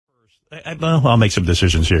Well, I'll make some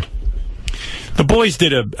decisions here. The boys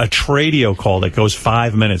did a Tradio call that goes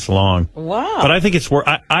 5 minutes long. Wow. But I think it's worth.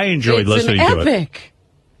 I enjoyed listening to it. Epic.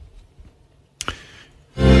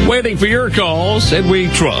 Waiting for your calls, and we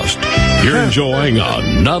trust you're enjoying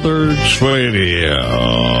another Tradio.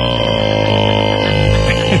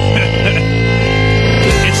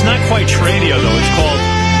 It's not quite Tradio, though. It's called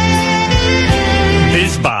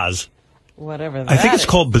Biz-Baz. Whatever that I think it's is.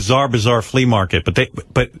 called Bizarre Flea Market, but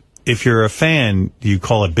if you're a fan, you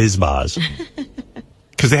call it Biz-Baz.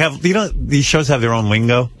 Because they have, these shows have their own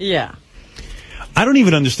lingo. Yeah. I don't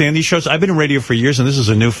even understand these shows. I've been in radio for years, and this is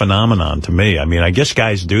a new phenomenon to me. I mean, I guess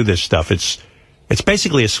guys do this stuff. It's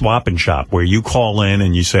basically a swap and shop where you call in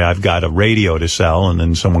and you say, I've got a radio to sell, and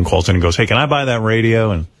then someone calls in and goes, hey, can I buy that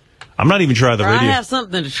radio? And I'm not even sure how the radio... I have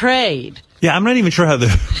something to trade. Yeah, I'm not even sure how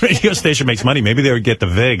the radio station makes money. Maybe they would get the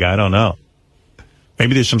VIG. I don't know.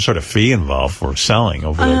 Maybe there's some sort of fee involved for selling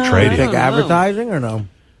over the trading. Take advertising or no?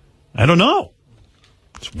 I don't know.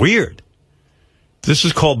 It's weird. This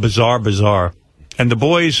is called Bizarre. And the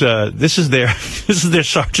boys, this is their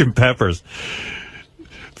Sgt. Pepper's.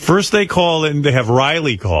 First they call in, they have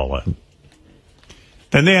Riley call in.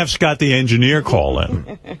 Then they have Scott the engineer call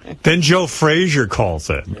in. Then Joe Frazier calls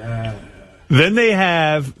in. Yeah. Then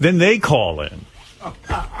they call in.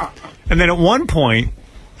 And then at one point,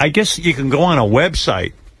 I guess you can go on a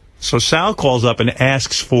website. So Sal calls up and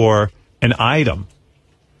asks for an item.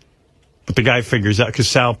 But the guy figures out, because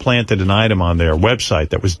Sal planted an item on their website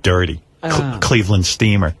that was dirty. Cleveland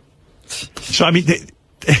Steamer. So, I mean,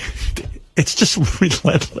 it's just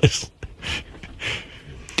relentless.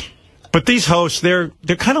 But these hosts, they're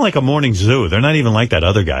kind of like a morning zoo. They're not even like that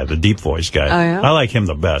other guy, the deep voice guy. Oh, yeah? I like him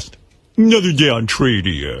the best. Another day on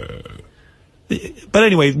Tradio. But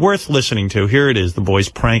anyway, worth listening to. Here it is, the boys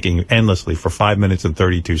pranking endlessly for 5 minutes and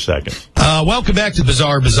 32 seconds. Welcome back to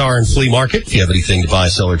Bizarre and Flea Market. If you have anything to buy,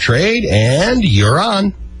 sell, or trade, and you're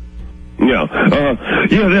on. Yeah. I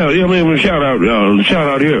mean, shout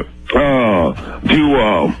out here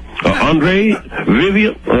to Andre,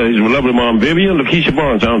 Vivian, his lovely mom Vivian, Lakeisha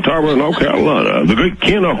Barnes out in Tarboro, North Carolina, the great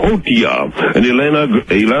Ken Ahotia, and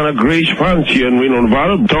Elena Grace Francia in Reno,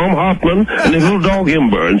 Nevada, Tom Hoffman, and his little dog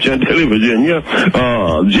Ember in Chantilly, Virginia,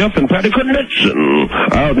 Jeff and Patty Knudsen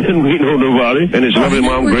out in Reno, Nevada, and his lovely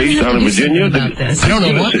mom Grace down in Virginia. I don't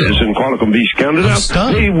know what this in Qualicum Beach, Canada.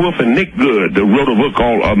 Dave Wolf and Nick Good wrote a book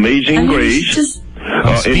called Amazing Grace.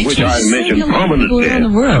 In which I mentioned prominently,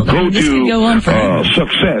 go to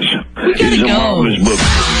Success. It's a marvelous book.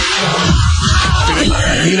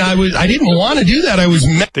 I didn't want to do that.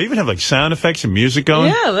 They even have like sound effects and music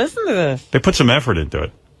going. Yeah, listen to this. They put some effort into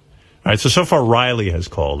it. All right, so far Riley has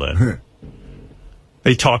called in.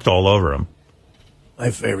 They talked all over him.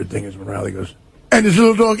 My favorite thing is when Riley goes, and his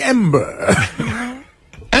little dog Ember.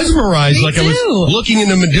 Mesmerized, like I was looking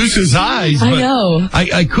into Medusa's eyes. But I know.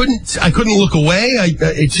 I couldn't look away.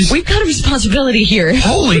 We've got a responsibility here.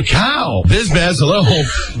 Holy cow. Biz-Baz, hello.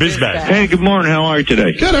 Biz-Baz. Hey, good morning. How are you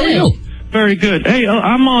today? Good, how are you? Very good. Hey,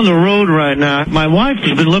 I'm on the road right now. My wife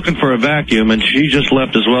has been looking for a vacuum, and she just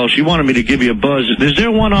left as well. She wanted me to give you a buzz. Is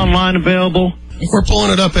there one online available? We're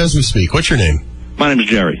pulling it up as we speak. What's your name? My name is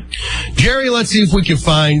Jerry. Jerry, let's see if we can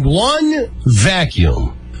find one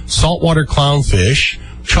vacuum. Saltwater clownfish,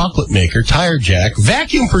 chocolate maker, tire jack,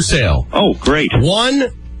 vacuum for sale. Oh, great. One,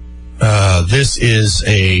 this is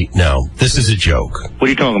a joke. What are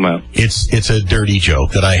you talking about? It's a dirty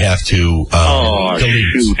joke that I have to delete.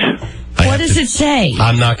 Shoot. What does it say?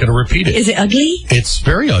 I'm not going to repeat it. Is it ugly? It's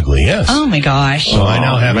very ugly, yes. Oh, my gosh. So I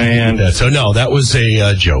now have to delete that. So, no, that was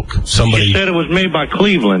a joke. Somebody She said it was made by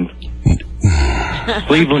Cleveland.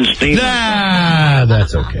 Cleveland Steamer. Nah,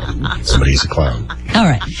 that's okay. Somebody's a clown. All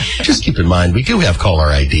right. Just keep in mind, we do have caller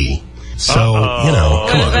ID. So, come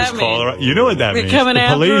on. You know what that means. Coming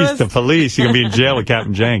after us? The police. You're going to be in jail with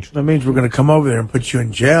Captain Jenks. That means we're going to come over there and put you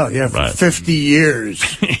in jail. Yeah, for 50 years.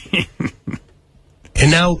 And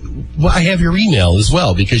now, I have your email as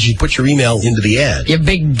well, because you put your email into the ad. You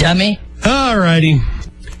big dummy. All righty.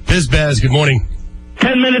 Biz-Baz, good morning.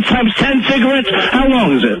 10 minutes times 10 cigarettes? How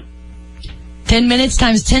long is it? 10 minutes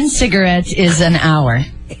times 10 cigarettes is an hour.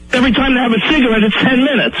 Every time they have a cigarette, it's 10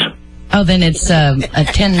 minutes. Oh, then it's it's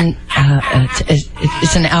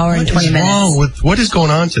an hour and 20 minutes. What is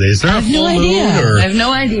going on today? Is there a full moon? I have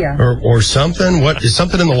no idea. Or something? What is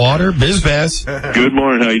something in the water? Biz-Baz. Good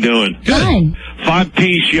morning. How you doing? Good. Fine.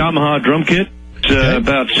 5-piece Yamaha drum kit. It's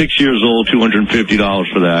about 6 years old,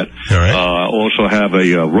 $250 for that. All right. Also have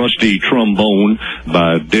a rusty trombone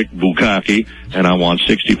by Dick Bukaki, and I want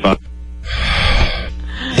 $65.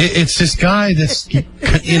 It's this guy that's,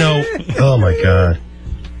 oh my God.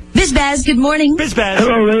 Biz-Baz, good morning. Biz-Baz.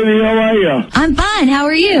 Hello, lady. How are you? I'm fine. How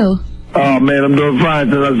are you? Oh, man, I'm doing fine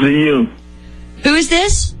till I see you. Who is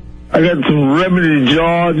this? I got some remedy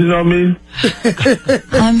jaws, you know what I mean?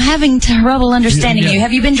 I'm having trouble understanding you.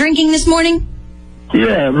 Have you been drinking this morning?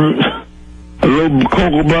 Yeah, a little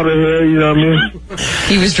cocoa butter here, you know what I mean?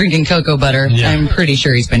 He was drinking cocoa butter. I'm pretty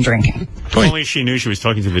sure he's been drinking. If only she knew she was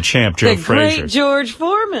talking to the champ, Joe The Frazier. great George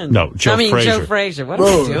Foreman. No, Joe Frazier. Joe Frazier. What Whoa,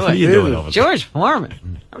 are you doing? What are you doing over there? George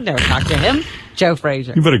Foreman. I've never talked to him. Joe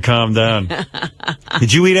Frazier. You better calm down.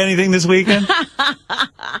 Did you eat anything this weekend?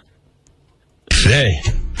 Hey.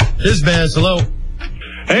 Biz-Baz, hello.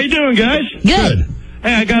 How you doing, guys? Good.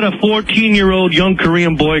 Hey, I got a 14-year-old young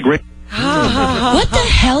Korean boy. What the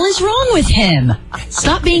hell is wrong with him?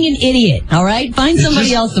 Stop being an idiot, all right? Find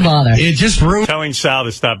somebody else to bother. It just ruins Telling Sal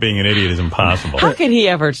to stop being an idiot is impossible. How can he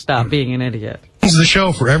ever stop being an idiot? the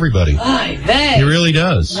show for everybody. It really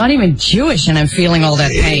does. Not even Jewish, and I'm feeling all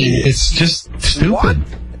that pain. It's just stupid.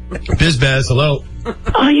 Biz-Baz, hello.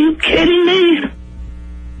 Are you kidding me?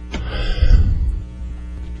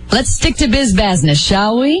 Let's stick to biz-bazness,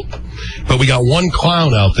 shall we? But we got one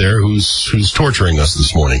clown out there who's torturing us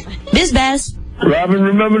this morning. Biz-Baz. Robin,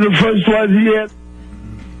 remember the first one he had?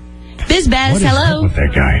 Biz-Baz, What is hello. up with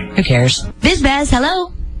that guy? Who cares? Biz-Baz,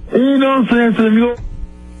 hello. You know what I'm saying?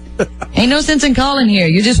 Ain't no sense in calling here.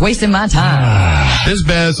 You're just wasting my time.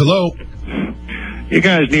 Biz-Baz, hello. You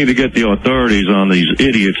guys need to get the authorities on these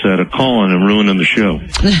idiots that are calling and ruining the show.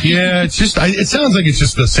 Yeah, it's just, it sounds like it's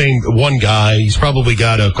just the same one guy. He's probably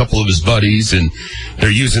got a couple of his buddies, and they're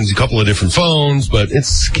using a couple of different phones, but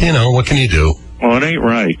it's, what can you do? Well, it ain't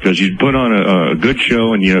right, because you put on a good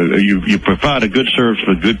show and you provide a good service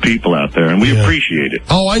for good people out there, and we appreciate it.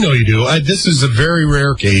 Oh, I know you do. This is a very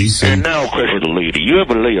rare case. And now, question the lady. You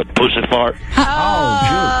ever lay a pussy fart?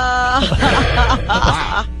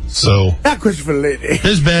 So, Not Christopher Lady.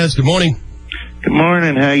 Biz-Baz, good morning. Good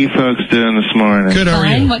morning. How you folks doing this morning? Good, how are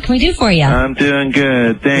Fine. you? What can we do for you? I'm doing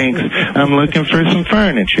good, thanks. I'm looking for some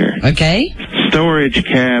furniture. Okay. Storage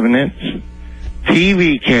cabinets,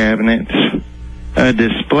 TV cabinets, a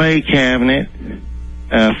display cabinet,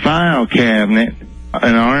 a file cabinet,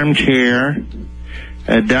 an armchair,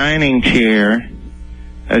 a dining chair,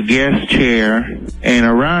 a guest chair, and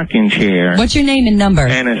a rocking chair. What's your name and number?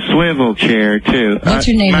 And a swivel chair, too. What's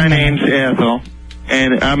your name My and name's number? Ethel,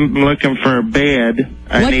 and I'm looking for a bed.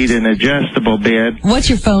 I What? need an adjustable bed. What's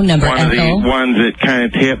your phone number, One of Ethel? the ones that kind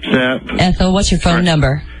of tips up. Ethel, what's your phone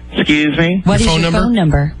number? Excuse me? What is phone your number? phone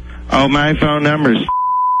number? Oh, my phone number is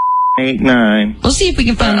 89. We'll see if we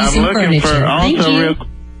can find you I'm some looking furniture. for Thank also you.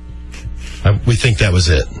 real. We think that was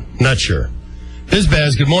it. Not sure.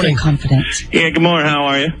 Biz-Baz, good morning. Confident. Yeah, good morning. How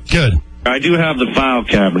are you? Good. I do have the file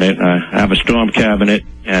cabinet. I have a storm cabinet.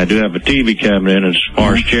 And I do have a TV cabinet. As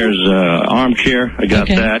far as chairs, armchair, I got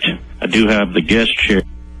Okay. that. I do have the guest chair.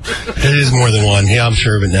 It is more than one. Yeah, I'm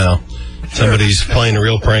sure of it now. Somebody's playing a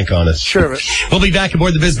real prank on us. Sure of it. We'll be back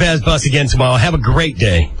aboard the Biz-Baz bus again tomorrow. Have a great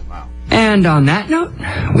day. And on that note,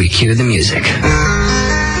 we cue the music.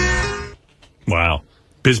 Wow.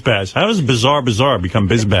 Biz-Baz. How does Bizarre become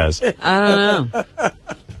Biz-Baz? I don't know.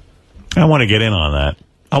 I want to get in on that.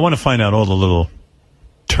 I want to find out all the little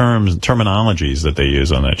terminologies that they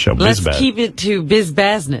use on that show. Let's Biz-Baz. keep it to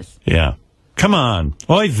biz-bazness. Yeah. Come on.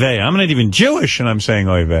 Oy vey. I'm not even Jewish, and I'm saying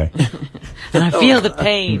oy vey. And I feel the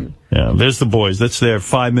pain. Yeah, there's the boys. That's their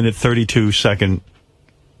 5-minute, 32-second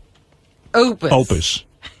opus.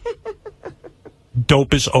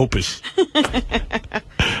 Dopest opus.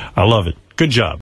 I love it. Good job.